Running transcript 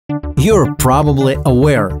You're probably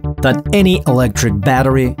aware that any electric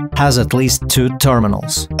battery has at least two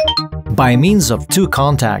terminals. By means of two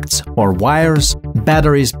contacts or wires,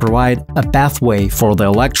 batteries provide a pathway for the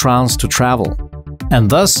electrons to travel and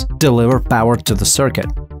thus deliver power to the circuit.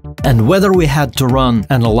 And whether we had to run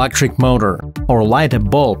an electric motor or light a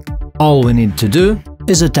bulb, all we need to do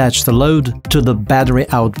is attach the load to the battery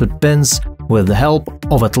output pins with the help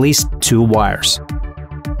of at least two wires.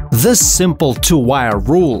 This simple two-wire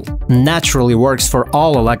rule naturally works for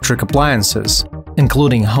all electric appliances,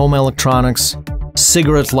 including home electronics,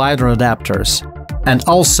 cigarette lighter adapters, and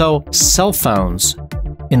also cell phones.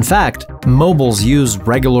 In fact, mobiles use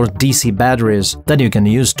regular DC batteries that you can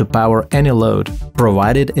use to power any load,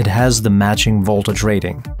 provided it has the matching voltage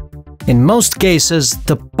rating. In most cases,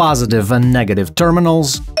 the positive and negative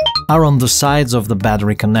terminals are on the sides of the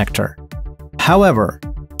battery connector. However,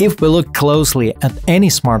 if we look closely at any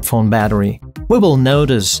smartphone battery, we will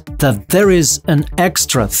notice that there is an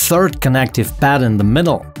extra third connective pad in the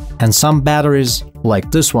middle, and some batteries, like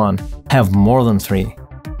this one, have more than three.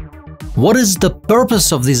 What is the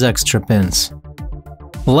purpose of these extra pins?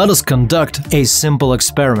 Let us conduct a simple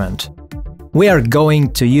experiment. We are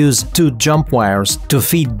going to use two jump wires to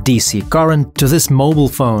feed DC current to this mobile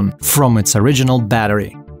phone from its original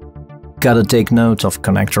battery. Gotta take note of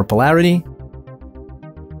connector polarity.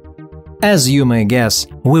 As you may guess,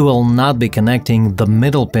 we will not be connecting the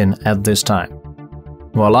middle pin at this time.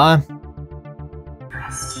 Voila!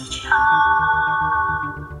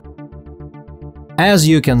 As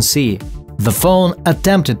you can see, the phone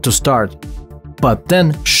attempted to start, but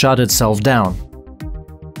then shut itself down.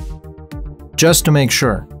 Just to make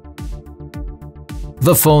sure,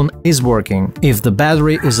 the phone is working if the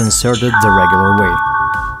battery is inserted the regular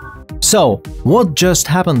way. So, what just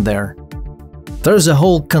happened there? There's a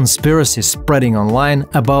whole conspiracy spreading online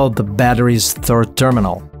about the battery's third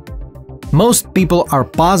terminal. Most people are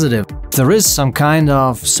positive there is some kind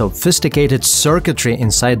of sophisticated circuitry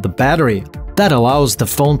inside the battery that allows the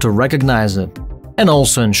phone to recognize it, and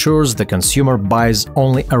also ensures the consumer buys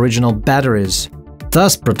only original batteries,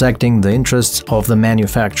 thus protecting the interests of the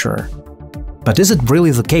manufacturer. But is it really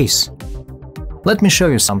the case? Let me show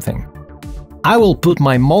you something. I will put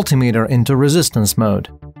my multimeter into resistance mode.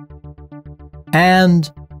 And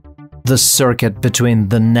the circuit between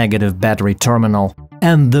the negative battery terminal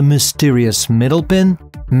and the mysterious middle pin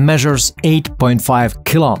measures 8.5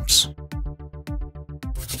 kiloohms.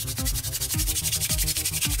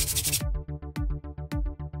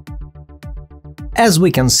 As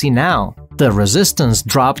we can see now, the resistance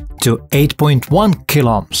dropped to 8.1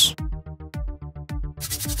 kiloohms.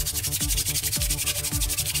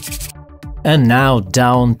 And now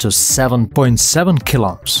down to 7.7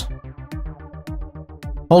 kiloohms.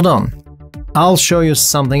 Hold on, I'll show you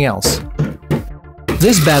something else.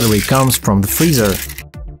 This battery comes from the freezer,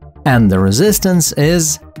 and the resistance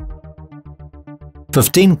is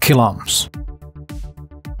 15 kiloohms.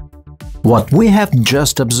 What we have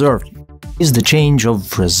just observed is the change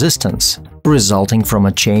of resistance resulting from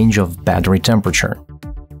a change of battery temperature.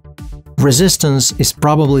 Resistance is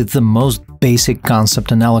probably the most basic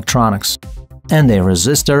concept in electronics, and a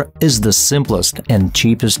resistor is the simplest and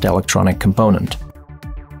cheapest electronic component.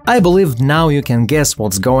 I believe now you can guess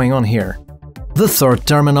what's going on here. The third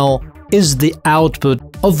terminal is the output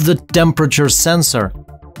of the temperature sensor,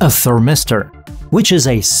 a thermistor, which is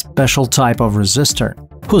a special type of resistor,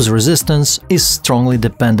 whose resistance is strongly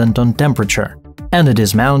dependent on temperature, and it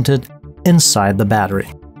is mounted inside the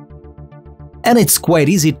battery. And it's quite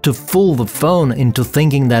easy to fool the phone into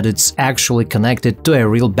thinking that it's actually connected to a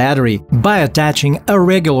real battery by attaching a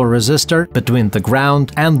regular resistor between the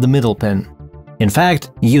ground and the middle pin. In fact,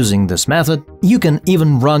 using this method, you can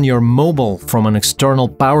even run your mobile from an external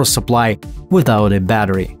power supply without a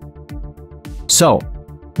battery. So,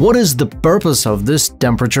 what is the purpose of this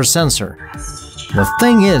temperature sensor? The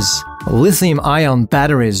thing is, lithium-ion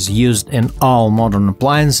batteries used in all modern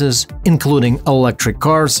appliances, including electric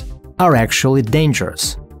cars, are actually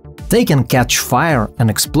dangerous. They can catch fire and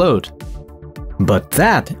explode. But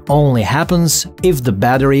that only happens if the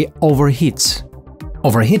battery overheats.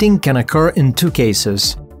 Overheating can occur in two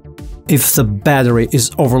cases: if the battery is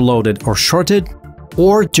overloaded or shorted,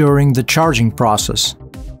 or during the charging process.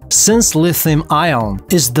 Since lithium-ion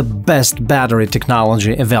is the best battery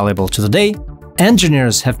technology available today,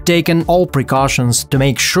 engineers have taken all precautions to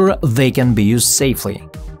make sure they can be used safely.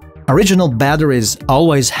 Original batteries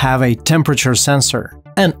always have a temperature sensor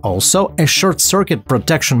and also a short-circuit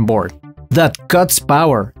protection board that cuts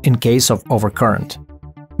power in case of overcurrent.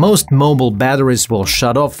 Most mobile batteries will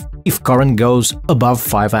shut off if current goes above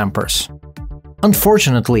 5 amperes.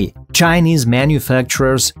 Unfortunately, Chinese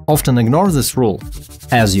manufacturers often ignore this rule.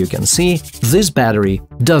 As you can see, this battery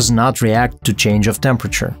does not react to change of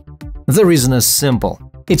temperature. The reason is simple.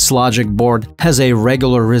 Its logic board has a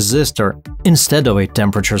regular resistor instead of a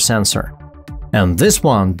temperature sensor. And this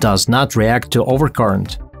one does not react to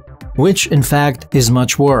overcurrent, which in fact is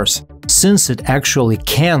much worse, since it actually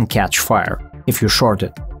can catch fire if you short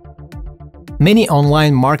it. Many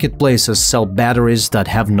online marketplaces sell batteries that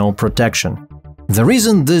have no protection. The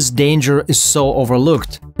reason this danger is so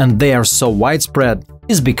overlooked and they are so widespread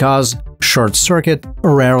is because short circuit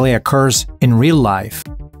rarely occurs in real life.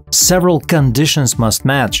 Several conditions must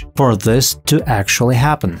match for this to actually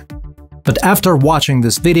happen. But after watching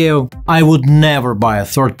this video, I would never buy a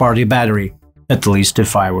third-party battery, at least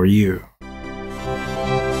if I were you.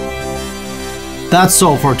 That's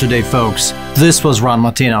all for today, folks. This was Ron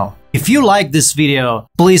Martino. If you like this video,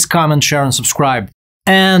 please comment, share and subscribe.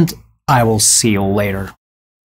 And I will see you later.